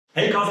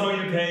Hey Cosmo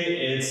UK,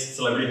 it's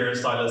celebrity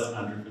hairstylist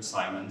Andrew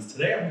Fitzsimons.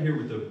 Today I'm here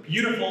with the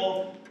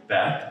beautiful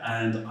Beth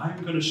and I'm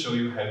going to show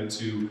you how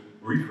to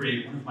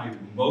recreate one of my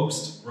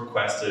most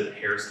requested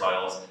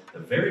hairstyles, the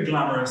very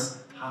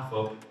glamorous half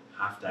up,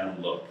 half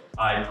down look.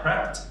 I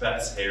prepped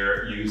Beth's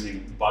hair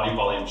using body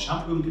volume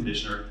shampoo and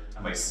conditioner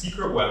and my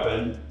secret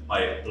weapon,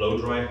 my blow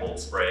dry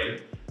hold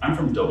spray. I'm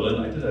from Dublin,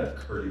 I did a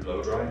curly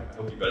blow dry, I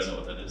hope you guys know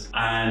what that is,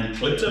 and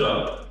clipped it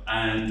up,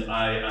 and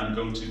I am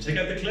going to take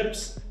out the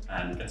clips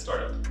and get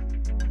started.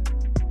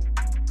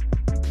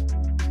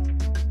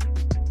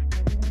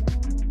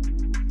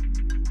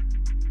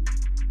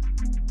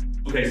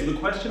 Okay, so the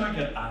question I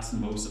get asked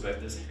most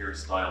about this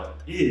hairstyle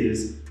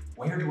is,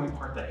 where do I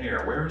part the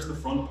hair? Where is the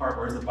front part,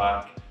 where's the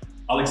back?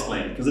 I'll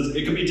explain, because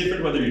it can be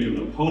different whether you're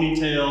doing a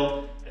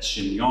ponytail, a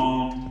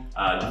chignon,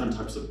 different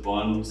types of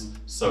buns.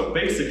 So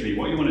basically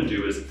what you want to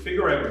do is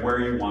figure out where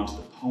you want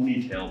the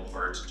ponytail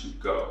part to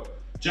go.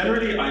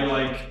 Generally, I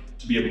like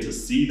to be able to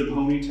see the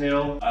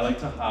ponytail. I like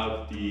to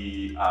have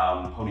the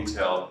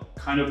ponytail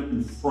kind of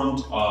in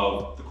front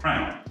of the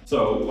crown.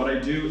 So what I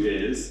do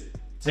is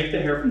take the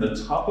hair from the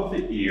top of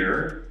the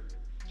ear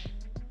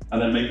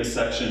and then make a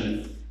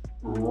section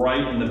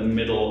right in the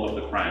middle of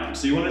the crown.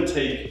 So you want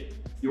the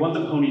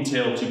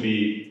ponytail to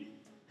be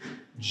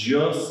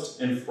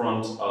just in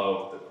front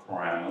of the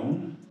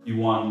crown. You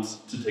want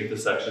to take the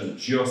section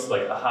just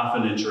like a half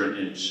an inch or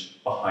an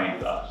inch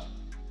behind that.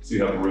 So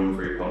you have room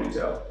for your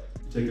ponytail.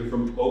 Take it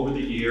from over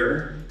the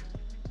ear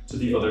to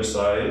the other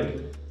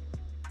side.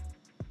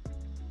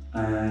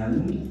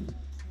 And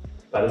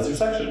that is your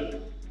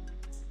section.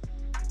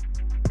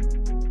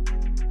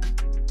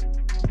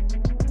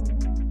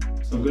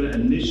 So I'm going to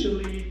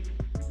initially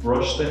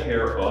brush the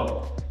hair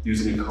up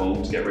using a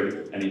comb to get rid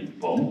of any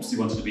bumps. You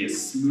want it to be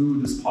as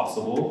smooth as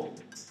possible.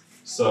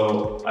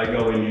 So I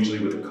go in usually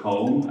with a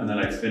comb and then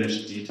I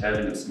finish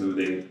detailing and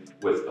smoothing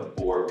with a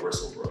boar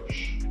bristle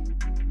brush.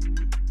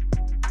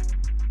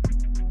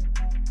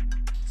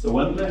 So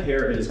when the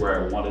hair is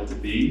where I want it to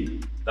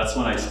be, that's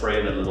when I spray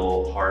in a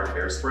little hard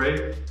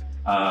hairspray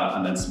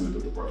and then smooth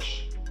with the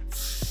brush.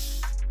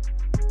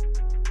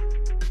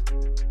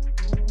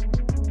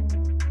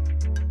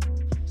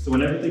 So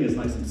when everything is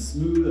nice and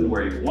smooth and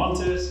where you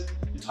want it,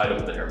 you tie it up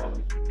with the hair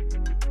bun.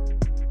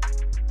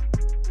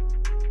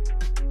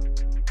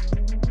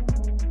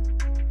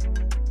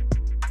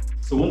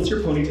 So once your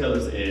ponytail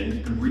is in,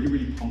 you can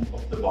really pump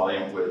up the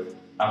volume with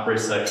Après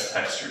Sec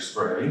texture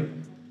spray.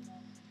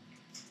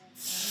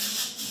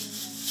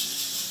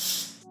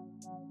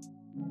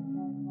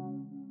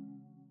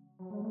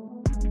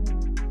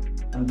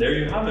 And there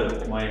you have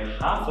it, my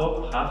half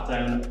up, half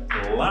down,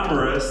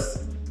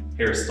 glamorous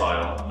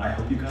hairstyle. I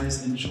hope you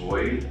guys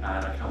enjoyed and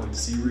I can't wait to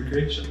see your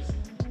recreations.